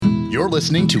You're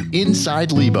listening to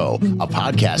Inside Lebo, a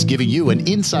podcast giving you an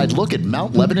inside look at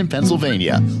Mount Lebanon,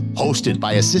 Pennsylvania. Hosted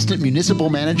by Assistant Municipal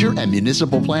Manager and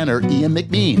Municipal Planner Ian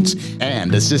McMeans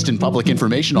and Assistant Public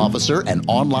Information Officer and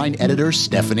Online Editor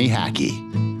Stephanie Hackey.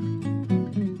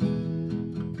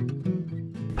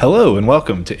 Hello and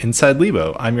welcome to Inside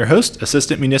Lebo. I'm your host,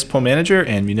 Assistant Municipal Manager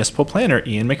and Municipal Planner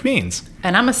Ian McMeans.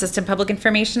 And I'm Assistant Public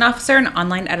Information Officer and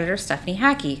Online Editor Stephanie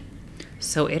Hackey.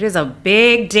 So it is a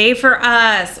big day for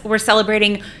us. We're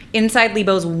celebrating Inside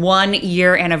Lebo's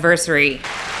 1-year anniversary.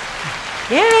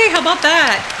 Yay, how about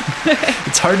that?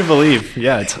 It's hard to believe.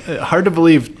 Yeah, it's hard to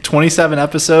believe 27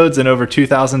 episodes and over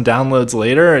 2,000 downloads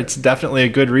later. It's definitely a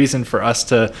good reason for us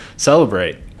to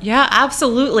celebrate. Yeah,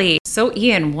 absolutely. So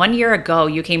Ian, 1 year ago,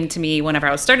 you came to me whenever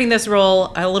I was starting this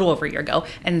role, a little over a year ago,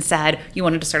 and said you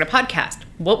wanted to start a podcast.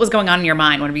 What was going on in your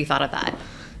mind whenever you thought of that?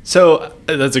 So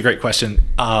that's a great question.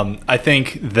 I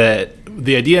think that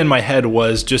the idea in my head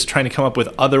was just trying to come up with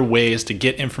other ways to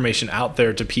get information out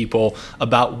there to people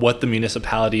about what the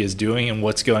municipality is doing and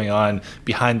what's going on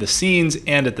behind the scenes.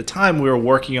 And at the time, we were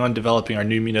working on developing our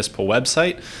new municipal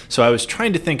website. So I was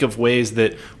trying to think of ways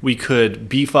that we could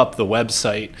beef up the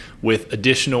website with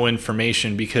additional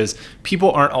information, because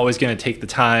people aren't always going to take the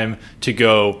time to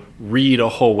go read a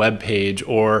whole web page,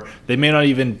 or they may not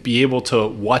even be able to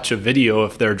watch a video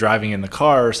if they're driving in the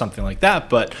car or something like that.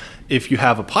 But if you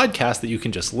have a podcast that you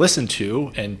can just listen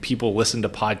to, and people listen to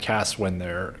podcasts when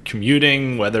they're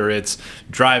commuting, whether it's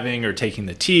driving or taking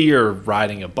the T or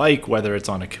riding a bike, whether it's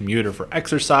on a commuter for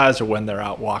exercise or when they're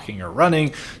out walking or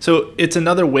running. So it's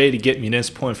another way to get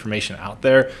municipal information out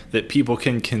there that people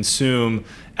can consume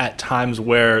at times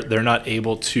where they're not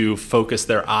able to focus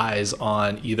their eyes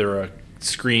on either a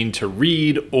screen to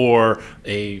read or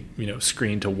a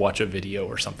screen to watch a video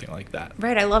or something like that.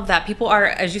 Right, I love that. People are,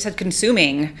 as you said,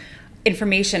 consuming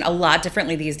information a lot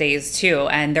differently these days too,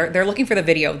 and they're looking for the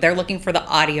video, they're looking for the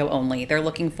audio only, they're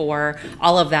looking for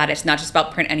all of that. It's not just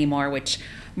about print anymore, which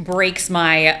breaks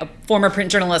my former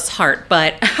print journalist's heart,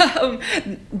 but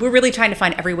we're really trying to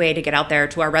find every way to get out there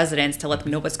to our residents to let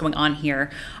them know what's going on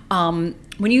here.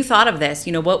 When you thought of this,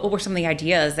 what were some of the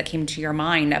ideas that came to your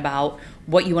mind about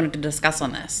what you wanted to discuss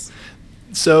on this?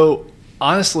 So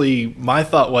honestly, my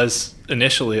thought was,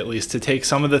 initially at least, to take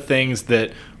some of the things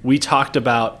that we talked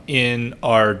about in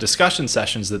our discussion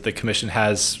sessions that the commission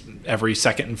has every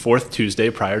second and fourth Tuesday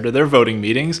prior to their voting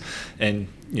meetings. And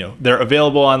they're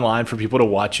available online for people to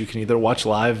watch. You can either watch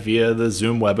live via the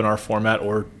Zoom webinar format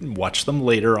or watch them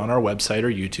later on our website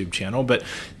or YouTube channel. But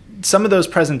some of those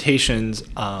presentations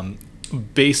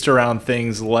based around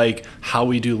things like how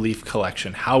we do leaf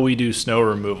collection, how we do snow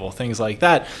removal, things like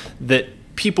that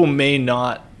people may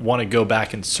not want to go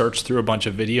back and search through a bunch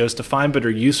of videos to find, but are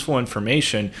useful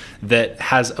information that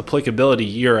has applicability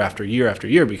year after year after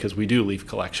year, because we do leaf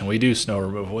collection, we do snow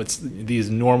removal. It's these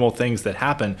normal things that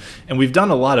happen. And we've done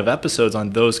a lot of episodes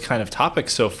on those kind of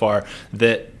topics so far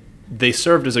that they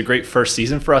served as a great first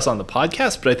season for us on the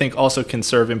podcast, but I think also can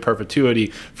serve in perpetuity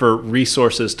for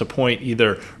resources to point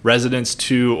either residents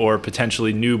to or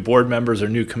potentially new board members or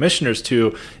new commissioners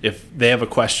to if they have a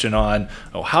question on,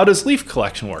 how does leaf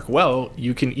collection work? Well,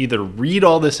 you can either read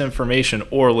all this information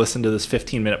or listen to this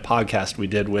 15-minute podcast we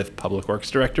did with Public Works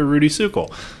Director Rudy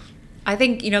Sukol. I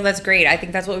think, that's great. I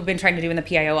think that's what we've been trying to do in the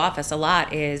PIO office a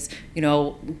lot is,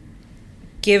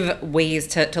 give ways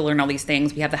to learn all these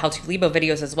things. We have the How to Lebo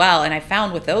videos as well. And I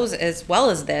found with those as well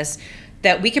as this,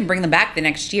 that we can bring them back the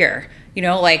next year.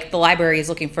 Like the library is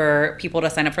looking for people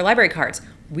to sign up for library cards.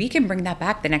 We can bring that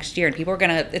back the next year and people are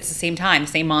it's the same time,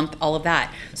 same month, all of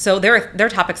that. So there are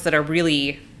topics that are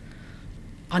really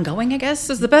ongoing, I guess,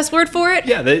 is the best word for it.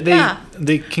 Yeah,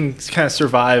 they can kind of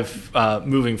survive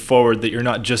moving forward, that you're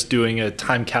not just doing a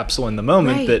time capsule in the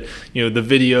moment, right. That, the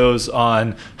videos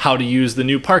on how to use the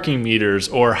new parking meters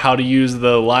or how to use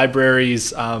the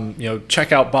library's,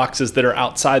 checkout boxes that are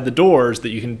outside the doors that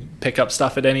you can pick up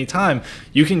stuff at any time.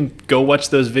 You can go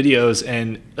watch those videos,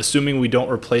 and assuming we don't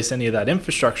replace any of that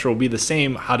infrastructure, will be the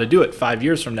same how to do it 5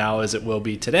 years from now as it will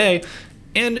be today.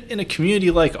 And in a community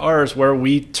like ours, where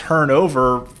we turn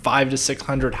over 500 to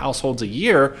 600 households a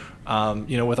year,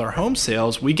 with our home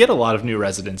sales, we get a lot of new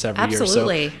residents every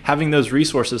Absolutely. year. So having those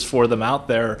resources for them out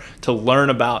there to learn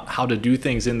about how to do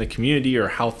things in the community or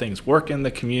how things work in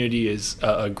the community is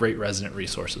a great resident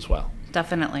resource as well.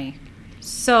 Definitely.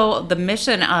 So the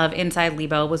mission of Inside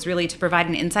Lebo was really to provide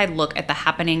an inside look at the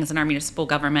happenings in our municipal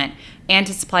government and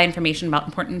to supply information about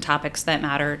important topics that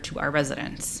matter to our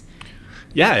residents.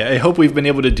 Yeah, I hope we've been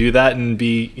able to do that and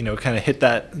be, kind of hit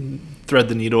that thread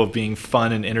the needle of being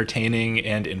fun and entertaining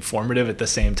and informative at the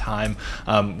same time.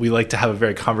 We like to have a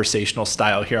very conversational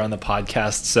style here on the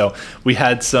podcast. So we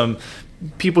had some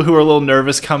people who were a little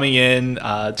nervous coming in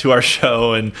to our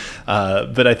show, and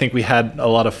but I think we had a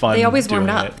lot of fun. They always warmed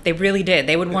doing up. it. They really did.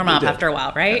 They would warm up after a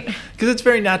while, right? Because it's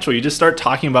very natural. You just start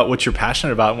talking about what you're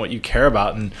passionate about and what you care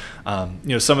about. And,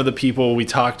 some of the people we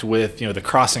talked with, the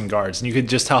crossing guards, and you could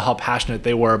just tell how passionate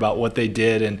they were about what they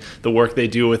did and the work they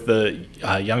do with the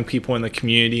young people in the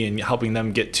community and helping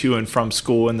them get to and from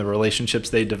school and the relationships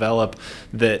they develop,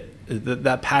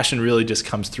 that passion really just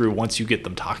comes through once you get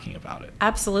them talking about it.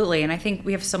 Absolutely. And I think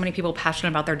we have so many people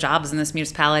passionate about their jobs in this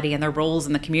municipality and their roles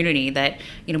in the community that,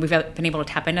 we've been able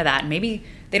to tap into that. And maybe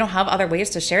they don't have other ways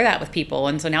to share that with people.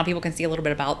 And so now people can see a little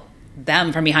bit about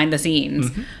them from behind the scenes.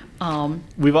 Mm-hmm.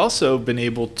 We've also been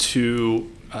able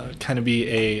to kind of be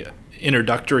a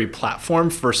introductory platform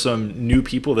for some new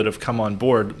people that have come on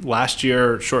board. Last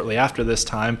year, shortly after this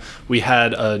time, we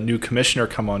had a new commissioner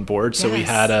come on board. So we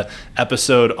had an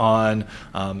episode on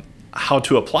how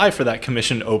to apply for that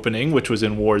commission opening, which was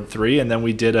in Ward 3. And then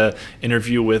we did an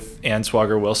interview with Ann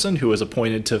Swager-Wilson, who was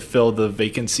appointed to fill the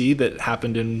vacancy that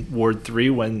happened in Ward 3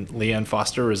 when Leanne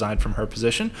Foster resigned from her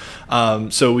position.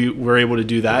 So we were able to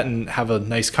do that and have a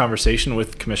nice conversation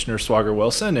with Commissioner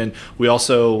Swager-Wilson. And we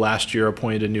also last year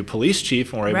appointed a new police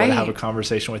chief, and we're able to have a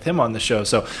conversation with him on the show.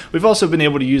 So we've also been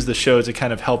able to use the show to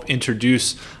kind of help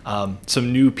introduce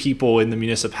some new people in the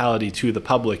municipality to the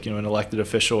public, an elected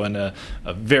official and a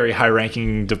very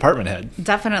high-ranking department head.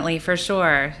 Definitely, for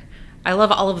sure. I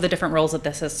love all of the different roles that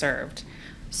this has served.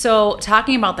 So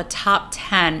talking about the top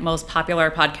 10 most popular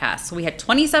podcasts, so we had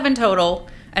 27 total,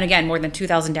 and again, more than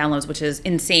 2,000 downloads, which is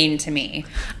insane to me.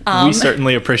 We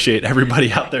certainly appreciate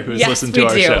everybody out there who's listened to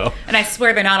our show. And I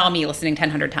swear they're not all me listening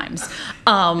 1,000 times.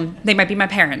 They might be my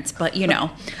parents, but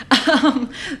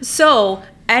So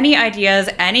any ideas,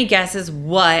 any guesses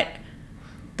what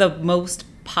the most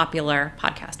popular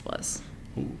podcast was?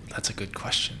 Ooh, that's a good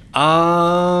question.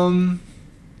 I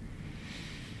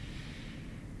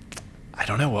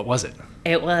don't know. What was it?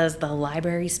 It was the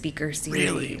library speaker series.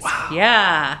 Really? Wow.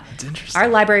 Yeah. That's interesting. Our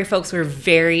library folks were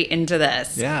very into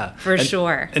this. Yeah. For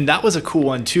sure. And that was a cool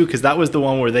one, too, because that was the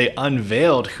one where they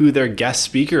unveiled who their guest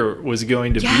speaker was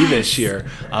going to be this year,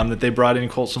 that they brought in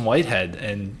Colson Whitehead.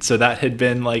 And so that had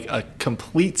been like a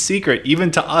complete secret, even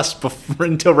to us,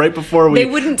 until right before we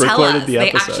recorded the episode. They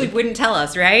actually wouldn't tell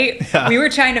us, right? Yeah. We were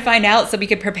trying to find out so we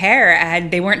could prepare,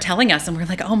 and they weren't telling us. And we're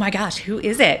like, oh my gosh, who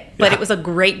is it? But it was a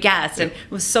great guest, and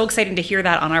it was so exciting to hear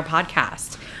that on our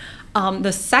podcast.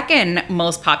 The second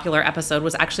most popular episode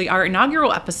was actually our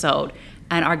inaugural episode,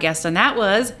 and our guest on that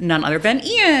was none other than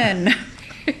Ian.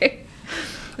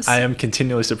 I am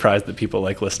continually surprised that people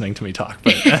like listening to me talk.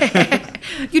 But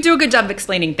You do a good job of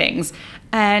explaining things.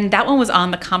 And that one was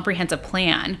on the comprehensive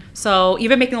plan. So you've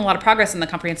been making a lot of progress in the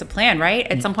comprehensive plan, right?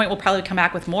 At some point, we'll probably come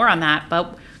back with more on that.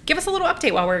 But give us a little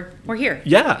update while we're here.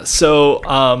 Yeah,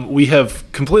 so we have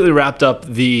completely wrapped up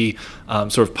the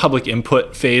sort of public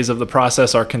input phase of the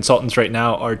process. Our consultants right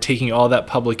now are taking all that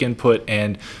public input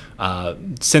and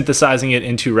synthesizing it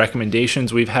into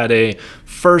recommendations. We've had a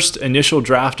first initial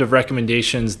draft of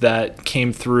recommendations that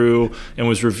came through and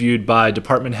was reviewed by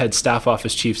department head, staff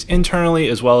office chiefs internally,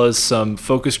 as well as some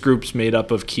focus groups made up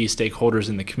of key stakeholders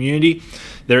in the community.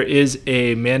 There is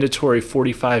a mandatory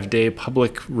 45-day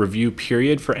public review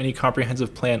period for any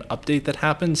comprehensive plan update that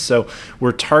happens. So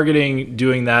we're targeting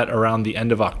doing that around the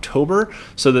end of October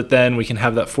so that then we can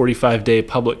have that 45-day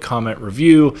public comment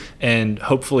review and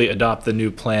hopefully adopt the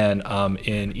new plan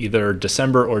in either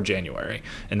December or January.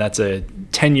 And that's a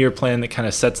 10-year plan that kind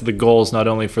of sets the goals not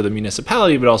only for the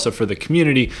municipality but also for the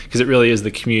community, because it really is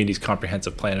the community's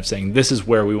comprehensive plan of saying this is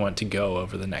where we want to go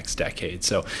over the next decade.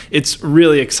 So it's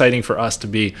really exciting for us to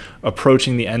be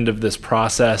approaching the end of this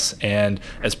process. And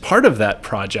as part of that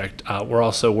project, we're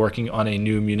also working on a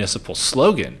new municipal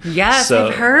slogan. Yes,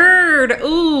 I've heard.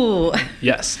 Ooh.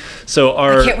 Yes. So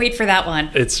I can't wait for that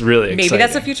one. It's really exciting. Maybe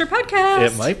that's a future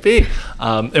podcast. It might be.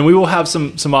 And we will have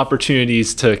some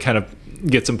opportunities to kind of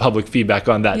get some public feedback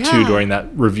on that too during that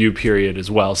review period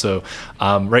as well. So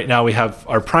right now we have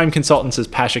our prime consultants is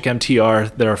Pashik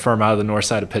MTR. They're a firm out of the north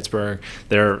side of Pittsburgh.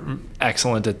 They're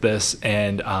excellent at this.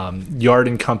 And Yard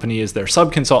and Company is their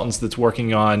sub-consultants that's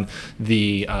working on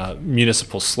the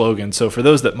municipal slogan. So for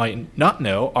those that might not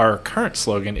know, our current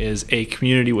slogan is a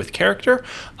community with character.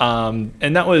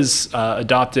 And that was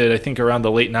adopted, I think, around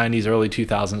the late 90s, early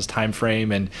 2000s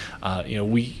timeframe.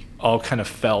 And, we all kind of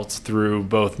felt through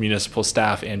both municipal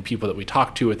staff and people that we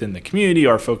talked to within the community,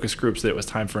 our focus groups, that it was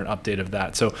time for an update of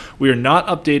that. So we are not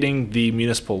updating the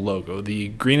municipal logo. The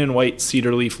green and white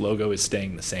cedar leaf logo is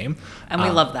staying the same. And we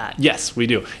love that. Yes, we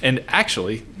do. And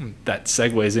actually, that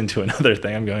segues into another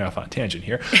thing. I'm going off on a tangent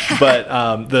here. But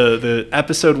the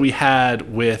episode we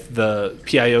had with the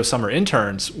PIO summer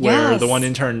interns, where the one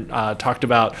intern talked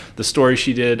about the story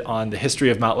she did on the history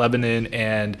of Mount Lebanon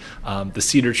and the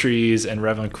cedar trees and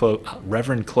Reverend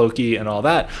Clokey and all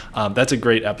that. That's a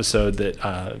great episode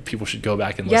that people should go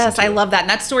back and listen to. Yes, I love that. And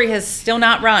that story has still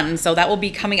not run, so that will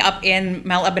be coming up in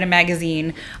Mount Lebanon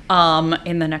Magazine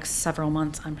in the next several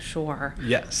months, I'm sure.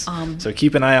 Yes. So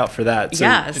keep an eye out for that. So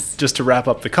yes. Just to wrap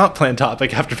up the comp plan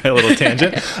topic after my little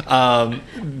tangent,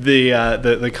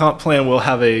 the comp plan will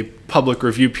have a public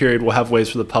review period. We'll have ways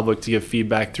for the public to give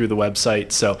feedback through the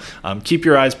website. So keep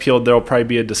your eyes peeled. There will probably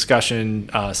be a discussion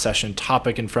session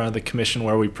topic in front of the commission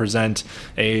where we present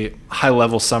a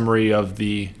high-level summary of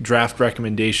the draft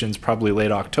recommendations, probably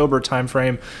late October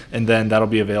timeframe, and then that'll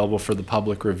be available for the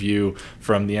public review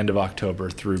from the end of October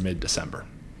through mid-December.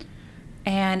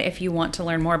 And if you want to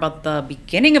learn more about the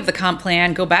beginning of the comp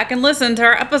plan, go back and listen to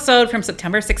our episode from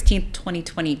September 16th,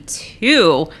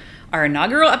 2022. Our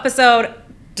inaugural episode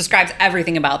describes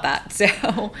everything about that.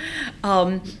 So,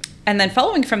 and then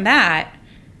following from that,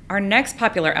 our next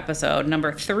popular episode,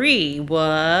 number 3,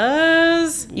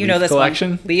 was Leaf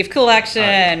Collection? Leaf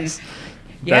Collection.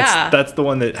 That's the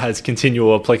one that has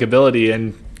continual applicability,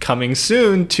 and coming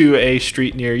soon to a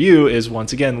street near you is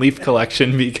once again leaf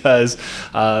collection, because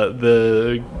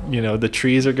the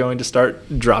trees are going to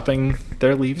start dropping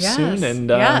their leaves soon, and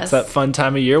it's that fun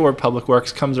time of year where Public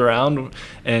Works comes around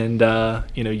and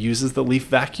uses the leaf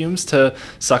vacuums to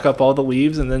suck up all the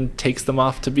leaves and then takes them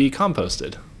off to be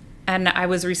composted. And I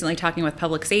was recently talking with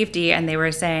Public Safety, and they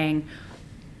were saying,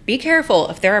 be careful.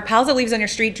 If there are piles of leaves on your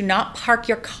street, do not park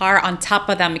your car on top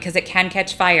of them because it can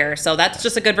catch fire. So that's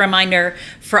just a good reminder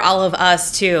for all of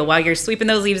us too, while you're sweeping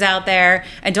those leaves out there.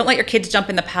 And don't let your kids jump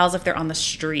in the piles if they're on the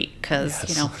street, because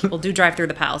people do drive through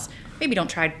the piles. Maybe don't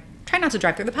try not to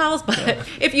drive through the piles, but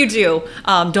if you do,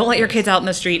 don't let your kids out in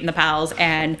the street in the piles,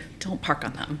 and don't park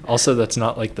on them. Also, that's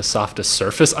not like the softest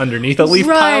surface underneath a leaf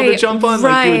pile to jump on.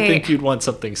 Like, you would think you'd want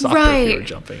something softer if you were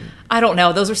jumping. I don't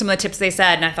know. Those were some of the tips they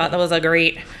said, and I thought that was a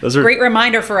great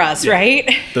reminder for us,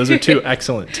 right? Those are 2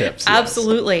 excellent tips.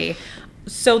 Absolutely. Yes.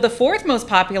 So the 4th most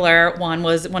popular one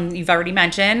was one you've already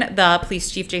mentioned, the police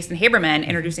chief, Jason Haberman,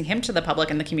 introducing him to the public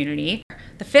and the community.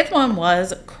 The 5th one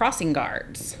was crossing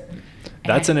guards.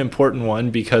 That's an important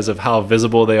one because of how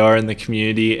visible they are in the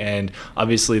community. And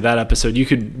obviously that episode, you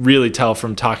could really tell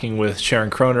from talking with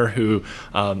Sharon Kroner, who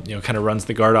kind of runs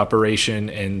the guard operation.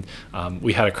 And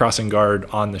we had a crossing guard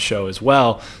on the show as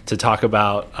well to talk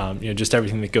about just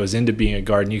everything that goes into being a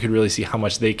guard. And you could really see how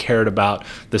much they cared about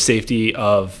the safety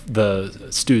of the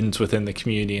students within the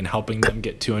community and helping them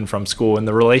get to and from school, and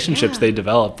the relationships they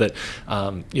develop that,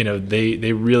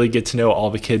 they really get to know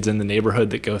all the kids in the neighborhood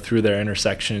that go through their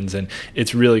intersections. And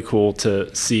it's really cool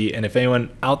to see. And if anyone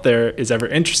out there is ever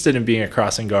interested in being a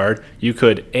crossing guard, you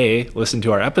could A, listen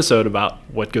to our episode about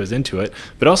what goes into it,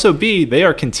 but also B, they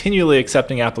are continually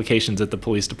accepting applications at the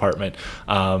police department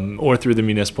or through the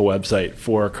municipal website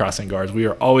for crossing guards. We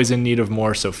are always in need of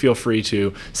more, so feel free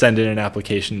to send in an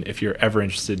application if you're ever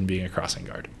interested in being a crossing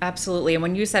guard. Absolutely. And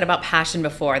when you said about passion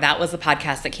before, that was the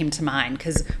podcast that came to mind,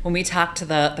 because when we talked to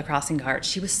the crossing guard,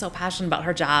 she was so passionate about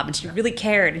her job, and she really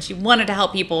cared, and she wanted to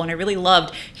help people, and I really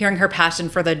loved hearing her passion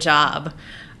for the job.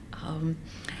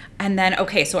 And then,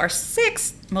 so our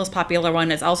 6th most popular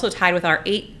one is also tied with our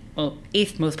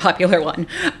 8th most popular one.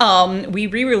 We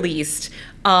re-released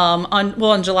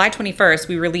on July 21st,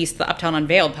 we released the Uptown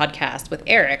Unveiled podcast with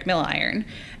Eric Milliron.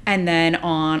 And then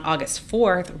on August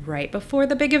 4th, right before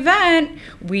the big event,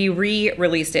 we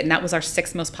re-released it, and that was our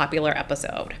 6th most popular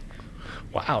episode.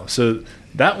 Wow. So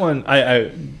that one,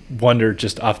 I wonder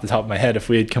just off the top of my head if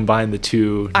we had combined the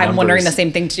 2 numbers. I'm wondering the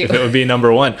same thing too. If it would be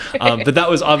number 1. But that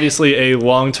was obviously a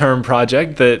long-term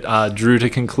project that drew to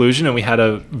conclusion, and we had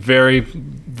a very,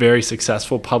 very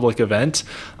successful public event.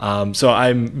 So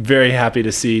I'm very happy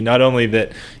to see not only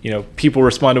that, people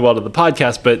responded well to the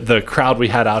podcast, but the crowd we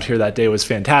had out here that day was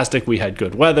fantastic. We had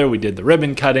good weather. We did the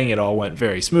ribbon cutting. It all went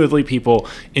very smoothly. People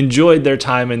enjoyed their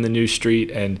time in the new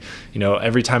street. And,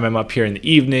 every time I'm up here in the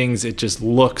evenings, it just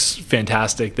just looks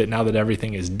fantastic that now that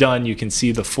everything is done, you can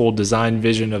see the full design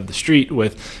vision of the street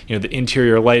with, the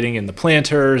interior lighting and the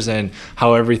planters and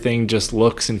how everything just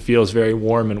looks and feels very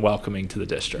warm and welcoming to the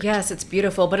district. Yes, it's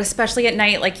beautiful, but especially at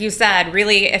night, like you said,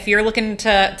 really, if you're looking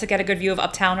to get a good view of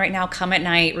Uptown right now, come at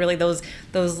night. Really, those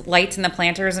lights and the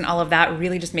planters and all of that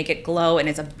really just make it glow, and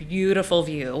it's a beautiful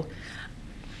view.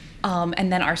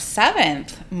 And then our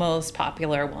 7th most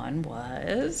popular one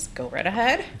was, go right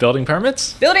ahead. Building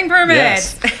permits? Building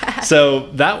permits. Yes.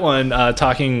 So that one,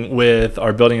 talking with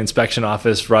our building inspection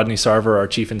office, Rodney Sarver, our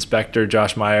chief inspector,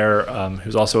 Josh Meyer,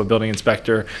 who's also a building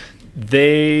inspector,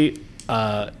 they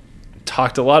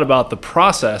talked a lot about the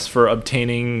process for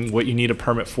obtaining what you need a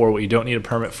permit for, what you don't need a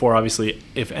permit for. Obviously,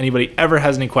 if anybody ever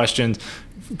has any questions,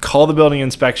 call the building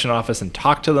inspection office and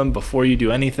talk to them before you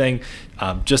do anything,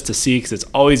 just to see, because it's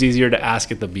always easier to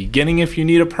ask at the beginning if you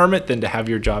need a permit than to have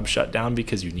your job shut down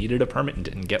because you needed a permit and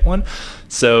didn't get one.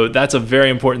 So that's a very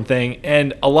important thing.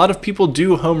 And a lot of people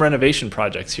do home renovation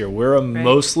projects here. We're a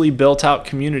mostly built out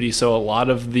community. So a lot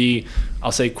of the,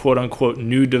 I'll say, quote unquote,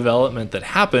 new development that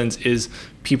happens is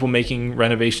people making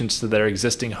renovations to their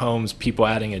existing homes, people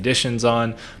adding additions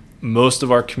on. Most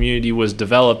of our community was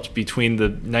developed between the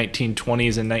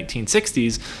 1920s and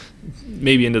 1960s,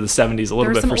 maybe into the 70s a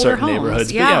little bit for certain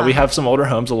neighborhoods. Yeah. But yeah, we have some older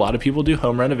homes. A lot of people do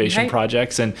home renovation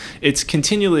projects, and it's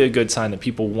continually a good sign that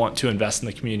people want to invest in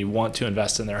the community, want to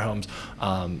invest in their homes.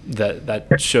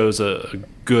 That shows a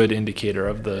good indicator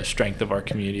of the strength of our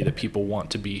community, that people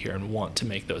want to be here and want to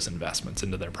make those investments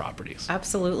into their properties.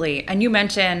 Absolutely. And you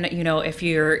mentioned, if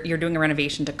you're doing a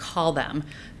renovation, to call them.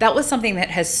 That was something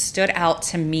that has stood out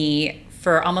to me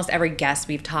for almost every guest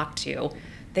we've talked to.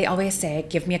 They always say,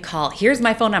 give me a call. Here's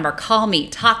my phone number. Call me.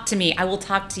 Talk to me. I will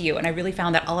talk to you. And I really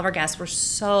found that all of our guests were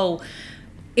so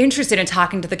interested in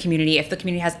talking to the community. If the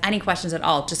community has any questions at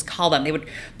all, just call them. They would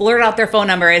blurt out their phone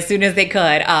number as soon as they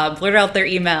could, blurt out their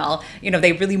email.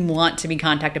 They really want to be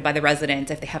contacted by the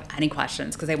residents if they have any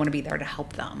questions, because they want to be there to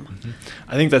help them. Mm-hmm.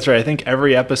 I think that's right. I think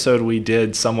every episode we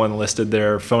did, someone listed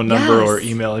their phone number or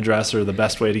email address or the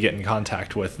best way to get in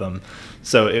contact with them.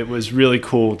 So it was really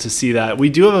cool to see that. We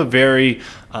do have a very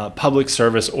public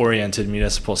service oriented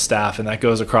municipal staff, and that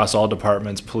goes across all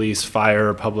departments: police,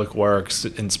 fire, public works,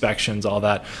 inspections, all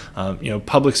that.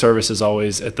 Public service is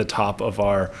always at the top of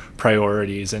our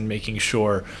priorities, and making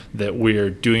sure that we're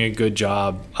doing a good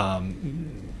job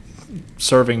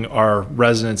serving our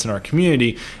residents and our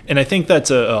community. And I think that's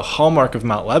a hallmark of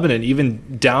Mount Lebanon,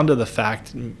 even down to the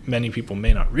fact, many people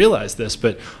may not realize this,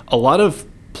 but a lot of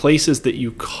places that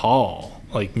you call,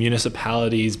 like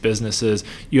municipalities, businesses,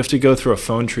 you have to go through a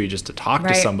phone tree just to talk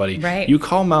to somebody. Right. You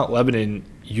call Mount Lebanon,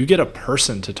 you get a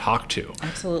person to talk to.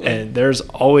 Absolutely. And there's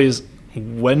always,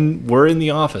 when we're in the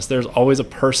office, there's always a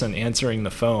person answering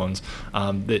the phones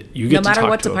that you get to talk to. No matter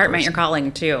what department you're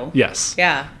calling to. Yes.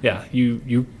 Yeah. Yeah.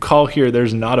 You call here,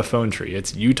 there's not a phone tree.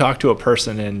 It's you talk to a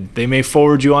person, and they may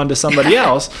forward you on to somebody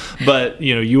else, but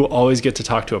you always get to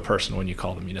talk to a person when you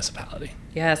call the municipality.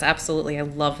 Yes, absolutely. I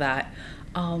love that.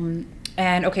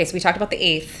 And okay, so we talked about the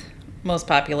 8th most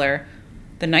popular.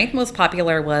 The 9th most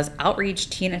popular was Outreach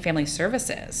Teen and Family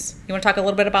Services. You want to talk a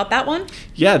little bit about that one?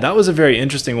 Yeah, that was a very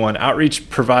interesting one. Outreach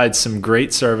provides some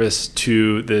great service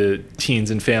to the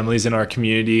teens and families in our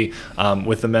community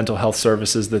with the mental health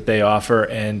services that they offer.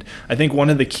 And I think one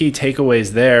of the key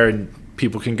takeaways there, and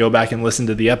people can go back and listen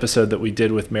to the episode that we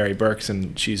did with Mary Burks,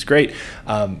 and she's great,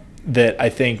 that I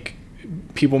think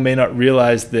people may not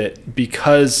realize that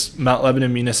because Mount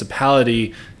Lebanon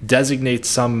Municipality designates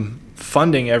some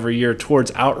funding every year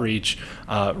towards outreach,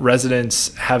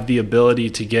 residents have the ability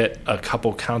to get a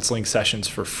couple counseling sessions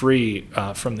for free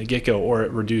from the get-go or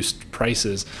at reduced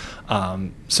prices.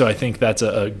 So I think that's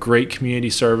a great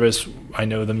community service. I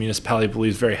know the municipality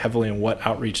believes very heavily in what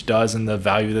outreach does and the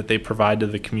value that they provide to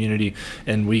the community,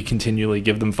 and we continually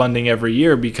give them funding every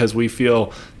year because we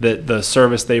feel that the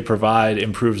service they provide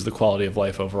improves the quality of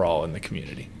life overall in the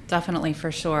community. Definitely,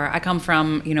 for sure. I come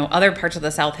from, other parts of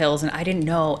the South Hills, and I didn't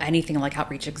know anything like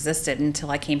outreach existed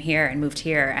until I came here and moved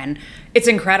here. And it's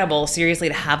incredible, seriously,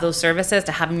 to have those services,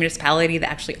 to have a municipality that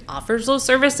actually offers those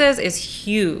services is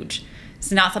huge.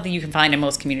 It's not something you can find in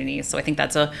most communities. So I think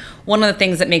that's one of the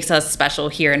things that makes us special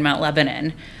here in Mount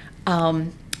Lebanon.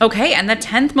 Okay, and the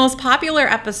 10th most popular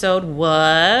episode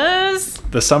was...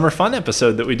 the Summer Fun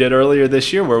episode that we did earlier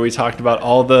this year, where we talked about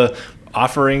all the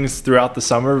offerings throughout the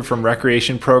summer from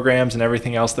recreation programs and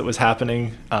everything else that was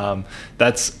happening.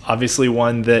 That's obviously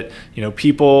one that,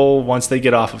 people, once they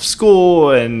get off of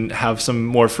school and have some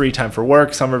more free time for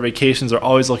work, summer vacations, are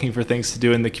always looking for things to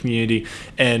do in the community.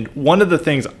 And one of the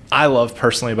things I love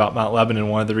personally about Mount Lebanon,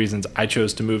 one of the reasons I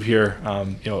chose to move here,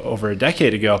 over a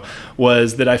decade ago,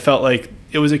 was that I felt like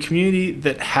it was a community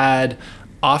that had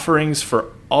offerings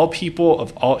for all people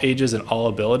of all ages and all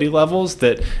ability levels,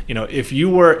 that, if you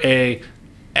were a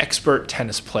expert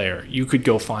tennis player, you could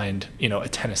go find, a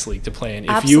tennis league to play in.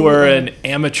 If you were an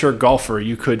amateur golfer,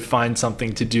 you could find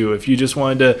something to do. If you just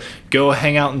wanted to go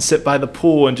hang out and sit by the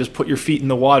pool and just put your feet in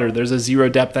the water, there's a zero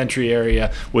depth entry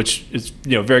area, which is,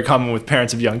 very common with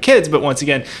parents of young kids. But once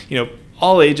again,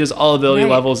 all ages, all ability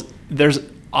levels, there's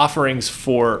offerings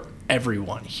for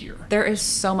everyone here. There is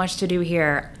so much to do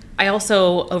here. I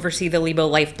also oversee the Lebo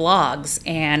Life blogs,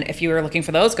 and if you are looking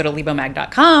for those, go to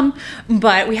lebomag.com.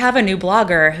 But we have a new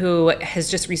blogger who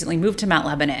has just recently moved to Mount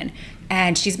Lebanon,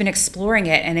 and she's been exploring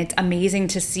it, and it's amazing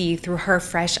to see through her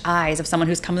fresh eyes of someone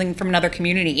who's coming from another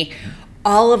community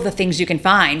all of the things you can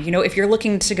find. If you're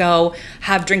looking to go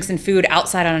have drinks and food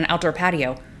outside on an outdoor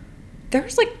patio,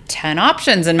 there's like 10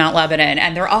 options in Mount Lebanon,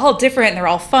 and they're all different. They're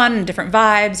all fun, different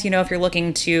vibes. If you're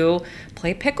looking to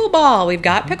play pickleball, we've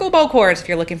got pickleball courts. If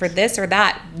you're looking for this or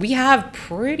that, we have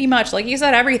pretty much, like you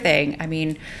said, everything. I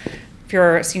mean, if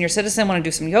you're a senior citizen, want to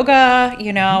do some yoga,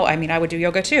 I would do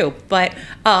yoga too. But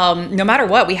no matter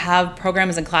what, we have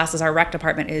programs and classes. Our rec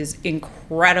department is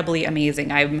incredibly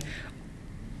amazing. I'm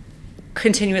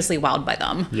continuously wowed by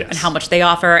them and how much they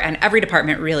offer, and every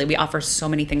department, really, we offer so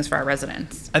many things for our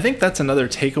residents. I think that's another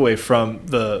takeaway from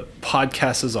the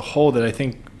podcast as a whole that I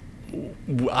think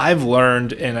I've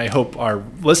learned, and I hope our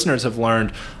listeners have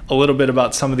learned a little bit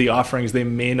about some of the offerings they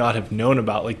may not have known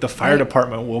about. Like the fire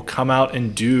department will come out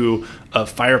and do a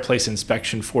fireplace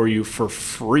inspection for you for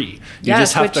free. You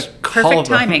just have to call perfect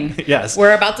timing. Yes.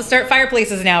 We're about to start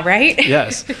fireplaces now, right?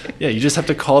 Yes. Yeah, you just have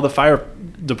to call the fire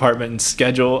department and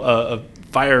schedule a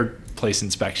fireplace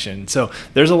inspection. So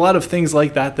there's a lot of things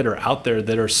like that that are out there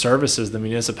that are services the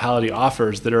municipality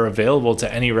offers that are available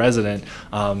to any resident.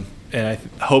 And I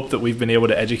hope that we've been able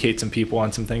to educate some people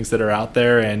on some things that are out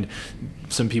there, and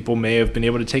some people may have been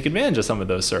able to take advantage of some of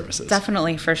those services.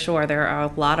 Definitely, for sure. There are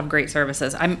a lot of great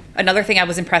services. Another thing I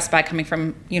was impressed by coming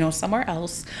from, somewhere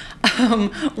else,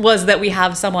 was that we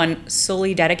have someone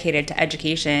solely dedicated to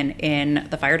education in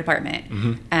the fire department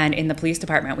and in the police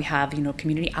department. We have,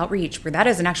 community outreach, where that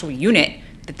is an actual unit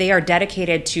that they are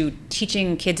dedicated to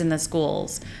teaching kids in the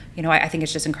schools. I think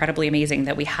it's just incredibly amazing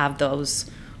that we have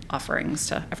those offerings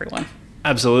to everyone.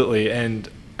 Absolutely. And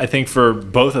I think for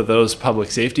both of those public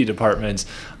safety departments,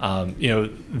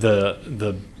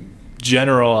 the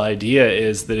general idea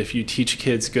is that if you teach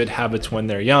kids good habits when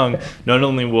they're young, not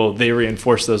only will they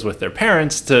reinforce those with their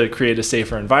parents to create a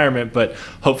safer environment, but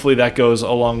hopefully that goes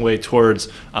a long way towards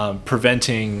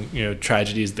preventing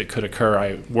tragedies that could occur.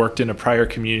 I worked in a prior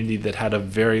community that had a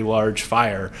very large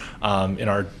fire in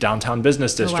our downtown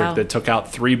business district that took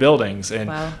out 3 buildings, and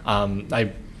I'm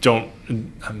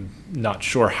not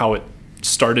sure how it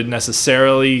started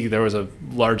necessarily. There was a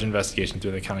large investigation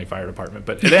through the county fire department,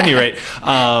 but at any rate,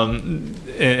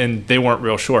 and they weren't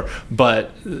real sure.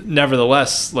 But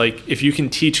nevertheless, like, if you can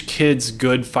teach kids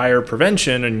good fire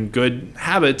prevention and good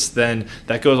habits, then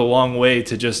that goes a long way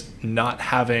to just not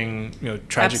having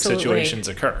tragic situations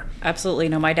occur. Absolutely.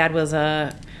 No, my dad was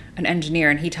an engineer,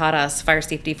 and he taught us fire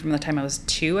safety from the time I was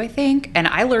 2, I think. And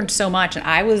I learned so much, and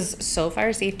I was so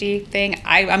fire safety thing.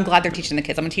 I'm glad they're teaching the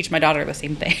kids. I'm gonna teach my daughter the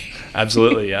same thing.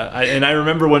 Absolutely, yeah. I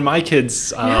remember when my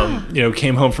kids,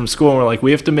 came home from school and were like,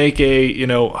 we have to make a,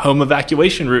 home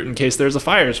evacuation route in case there's a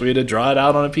fire. So we had to draw it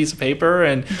out on a piece of paper,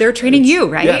 and they're training you,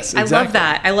 right? Yes, exactly. I love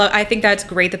that. I think that's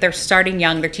great that they're starting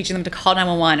young. They're teaching them to call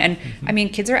 911, and I mean,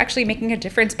 kids are actually making a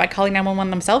difference by calling 911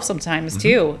 themselves sometimes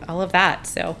too. All of that.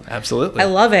 So absolutely, I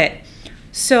love it.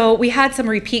 So we had some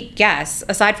repeat guests,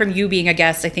 aside from you being a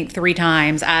guest, I think 3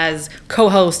 times as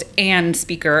co-host and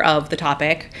speaker of the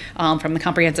topic, from the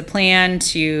comprehensive plan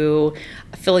to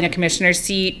filling a commissioner's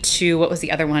seat to, what was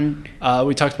the other one?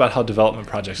 We talked about how development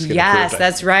projects get approved. Yes,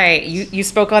 that's right. You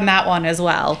spoke on that one as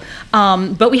well.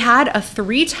 But we had a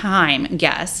 3-time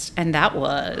guest, and that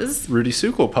was Rudy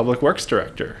Sukol, Public Works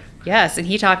Director. Yes, and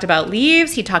he talked about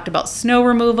leaves, he talked about snow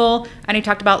removal, and he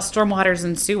talked about stormwaters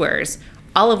and sewers.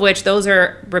 All of which, those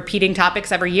are repeating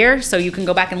topics every year, so you can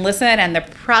go back and listen, and they're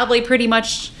probably pretty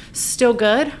much still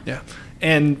good. Yeah,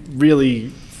 and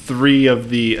really three of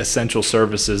the essential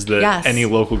services that Yes. any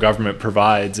local government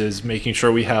provides, is making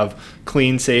sure we have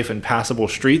clean, safe, and passable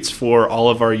streets for all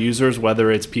of our users,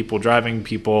 whether it's people driving,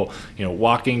 people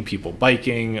walking, people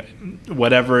biking,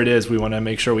 whatever it is. We want to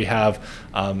make sure we have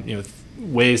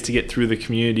ways to get through the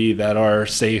community that are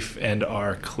safe and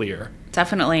are clear.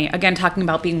 Definitely. Again, talking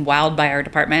about being wowed by our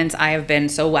departments, I have been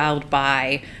so wowed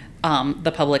by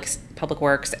the public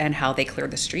works and how they clear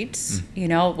the streets,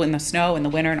 when the snow and the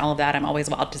winter and all of that. I'm always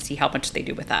wowed to see how much they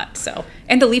do with that. So,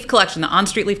 and the leaf collection, the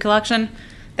on-street leaf collection,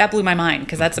 that blew my mind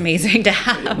because that's amazing to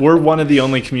have. We're one of the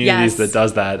only communities Yes. that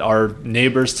does that. Our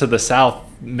neighbors to the south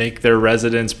make their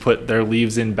residents put their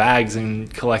leaves in bags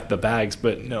and collect the bags,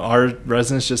 but our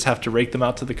residents just have to rake them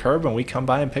out to the curb and we come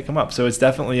by and pick them up. So it's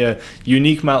definitely a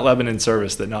unique Mount Lebanon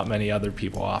service that not many other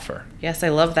people offer. Yes, I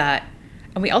love that.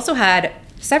 And we also had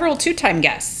several two-time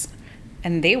guests,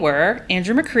 and they were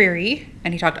Andrew McCreary,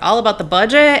 and he talked all about the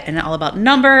budget and all about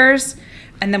numbers.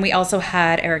 And then we also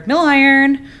had Eric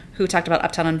Milliron, who talked about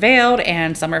Uptown Unveiled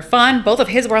and Summer Fun. Both of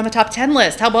his were on the top 10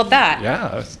 list. How about that?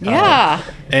 Yeah. Yeah.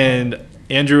 And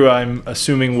Andrew, I'm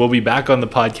assuming we'll be back on the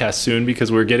podcast soon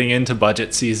because we're getting into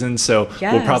budget season. So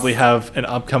Yes. We'll probably have an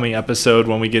upcoming episode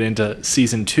when we get into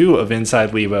season 2 of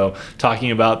Inside Lebo, talking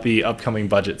about the upcoming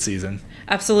budget season.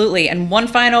 Absolutely. And one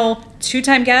final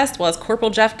two-time guest was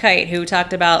Corporal Jeff Kite, who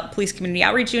talked about Police Community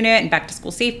Outreach Unit and back to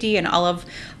school safety and all of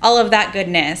that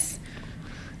goodness.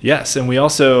 Yes, and we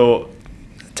also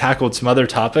tackled some other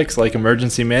topics like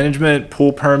emergency management,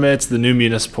 pool permits, the new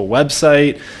municipal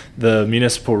website, the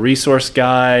municipal resource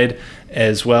guide,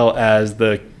 as well as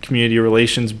the Community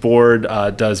Relations Board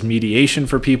does mediation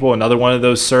for people, another one of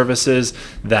those services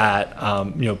that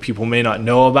people may not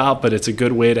know about, but it's a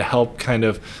good way to help kind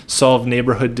of solve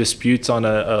neighborhood disputes on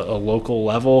a local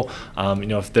level.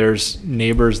 If there's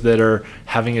neighbors that are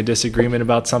having a disagreement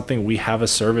about something, we have a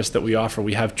service that we offer.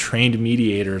 We have trained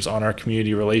mediators on our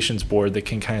Community Relations Board that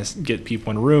can kind of get people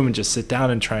in a room and just sit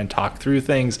down and try and talk through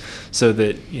things so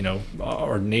that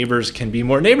our neighbors can be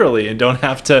more neighborly and don't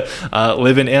have to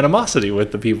live in animosity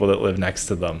with the people that live next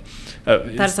to them.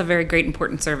 That's a very great,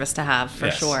 important service to have, for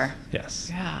yes, sure. Yes.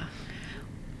 Yeah.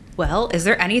 Well, is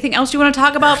there anything else you want to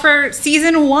talk about for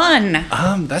season 1?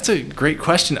 That's a great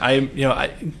question.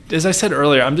 As I said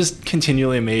earlier, I'm just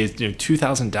continually amazed.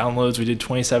 2,000 downloads. We did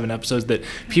 27 episodes. That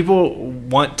people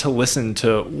want to listen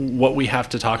to what we have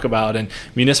to talk about. And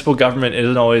municipal government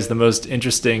isn't always the most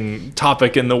interesting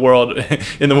topic in the world, of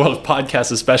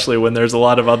podcasts, especially when there's a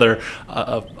lot of other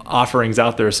offerings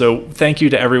out there. So thank you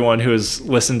to everyone who has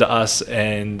listened to us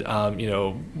and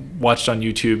watched on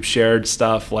YouTube, shared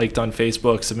stuff, liked on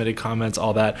Facebook, submitted comments,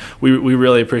 all that. We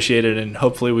really appreciate it, and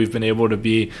hopefully we've been able to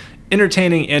be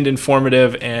entertaining and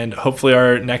informative, and hopefully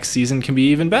our next season can be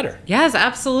even better. Yes,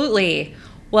 absolutely.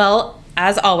 Well,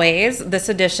 as always, this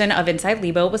edition of Inside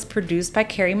Lebo was produced by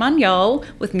Carrie Monyo,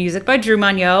 with music by Drew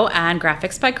Monyo and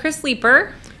graphics by Chris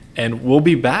Leeper. And we'll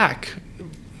be back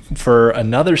for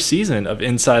another season of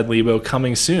Inside Lebo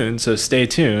coming soon, so stay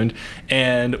tuned.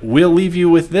 And we'll leave you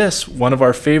with this, one of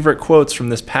our favorite quotes from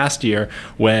this past year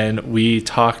when we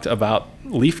talked about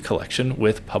leaf collection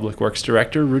with Public Works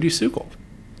Director Rudy Sukol.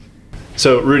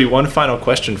 So, Rudy, one final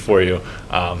question for you.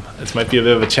 This might be a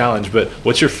bit of a challenge, but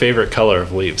what's your favorite color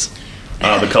of leaves?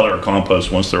 The color of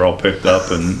compost once they're all picked up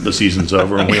and the season's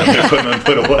over and we have the equipment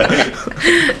put away.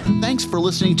 Thanks for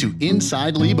listening to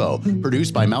Inside Lebo,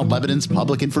 produced by Mount Lebanon's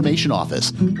Public Information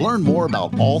Office. Learn more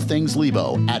about all things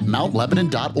Lebo at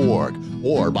mountlebanon.org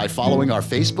or by following our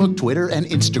Facebook, Twitter, and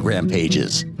Instagram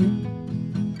pages.